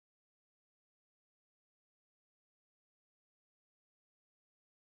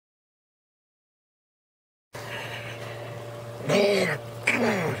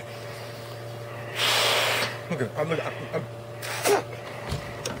looking.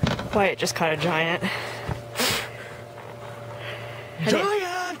 Wyatt just caught a giant.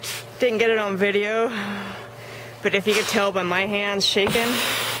 Giant! Didn't get it on video, but if you could tell by my hands shaking.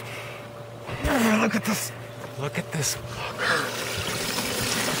 Look at this. Look at this fucker.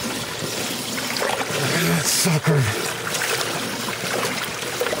 Look at that sucker.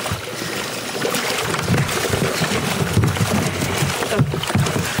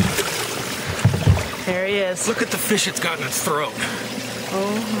 There he is. Look at the fish it's got in its throat.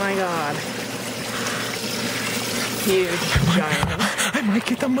 Oh my God. Huge giant. I might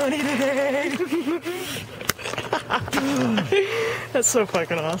get the money today. That's so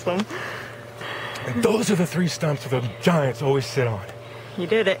fucking awesome. And those are the 3 stumps that the giants always sit on. You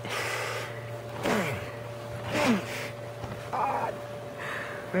did it. God.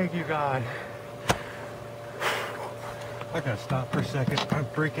 Thank you, God. I gotta stop for a second. I'm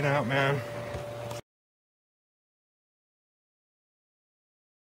freaking out, man.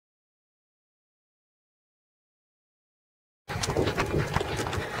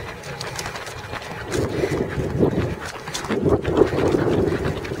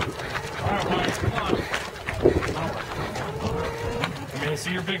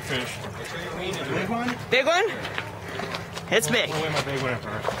 See your big fish. Big one? Big one? It's big. I'll weigh my big one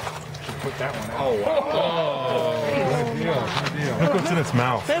after. Should put that one out. Oh, wow. Oh, good deal. Good deal. Look what's in its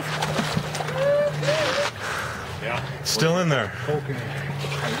mouth. Yeah. Still in there. Okay.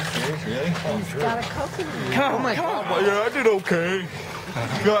 Really? Oh, sure. Come on, come on. Oh, yeah, I did okay.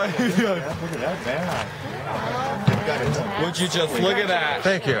 Look at that man. Would you just look at that?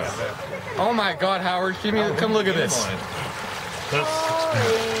 Thank you. Oh my God, Howard, come look at this.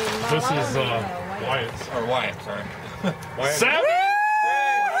 This is Wyatt's. Or Wyatt, sorry. Wyatt. 7!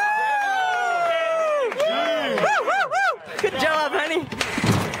 Good job, honey.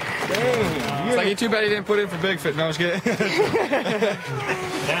 It's like, too bad you didn't put in for Bigfoot. No, I was kidding.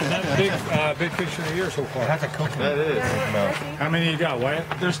 That's big fish of the year so far. That's a coconut. That is. How many you got, Wyatt?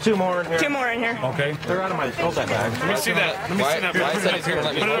 There's 2 more in here. 2 more in here. Okay. They're out of my hold that bag. Let me see that. Let me see that. Wyatt said he's going to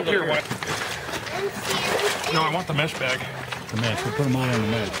let me Put it hold up here, it. Wyatt. No, I want the mesh bag. The mesh. We'll put them all in the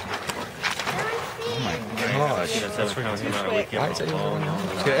mesh. Oh my gosh. Wyatt said he was going on.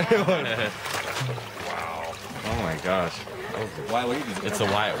 Wow. Oh my gosh. Why? What are you doing? It's a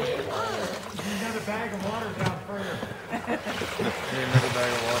Wyatt weight. Another bag of water's out further. Another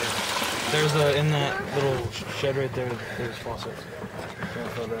bag of water. There's in that little shed right there, there's faucets.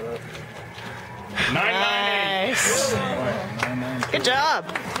 Nice. Good job.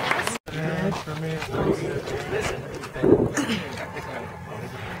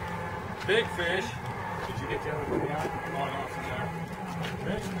 Big fish. Did you get the other one out? Oh, no, from there.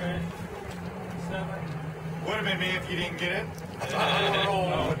 Big fish. 7. Would have been me if you didn't get it.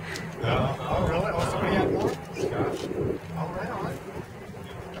 Oh, Oh, really? Oh, somebody had more? All right, on.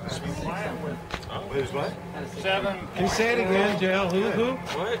 Sweet Wyatt. Wait, what? 7. Can you say it again, Jill? Who?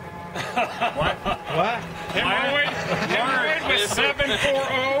 What? What? Hemorrhoid with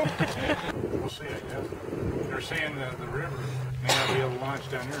 740. We'll see, I guess. They're saying the river may not be able to launch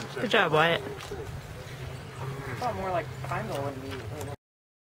down here in 7. Good job, Wyatt. More like Pineville would be.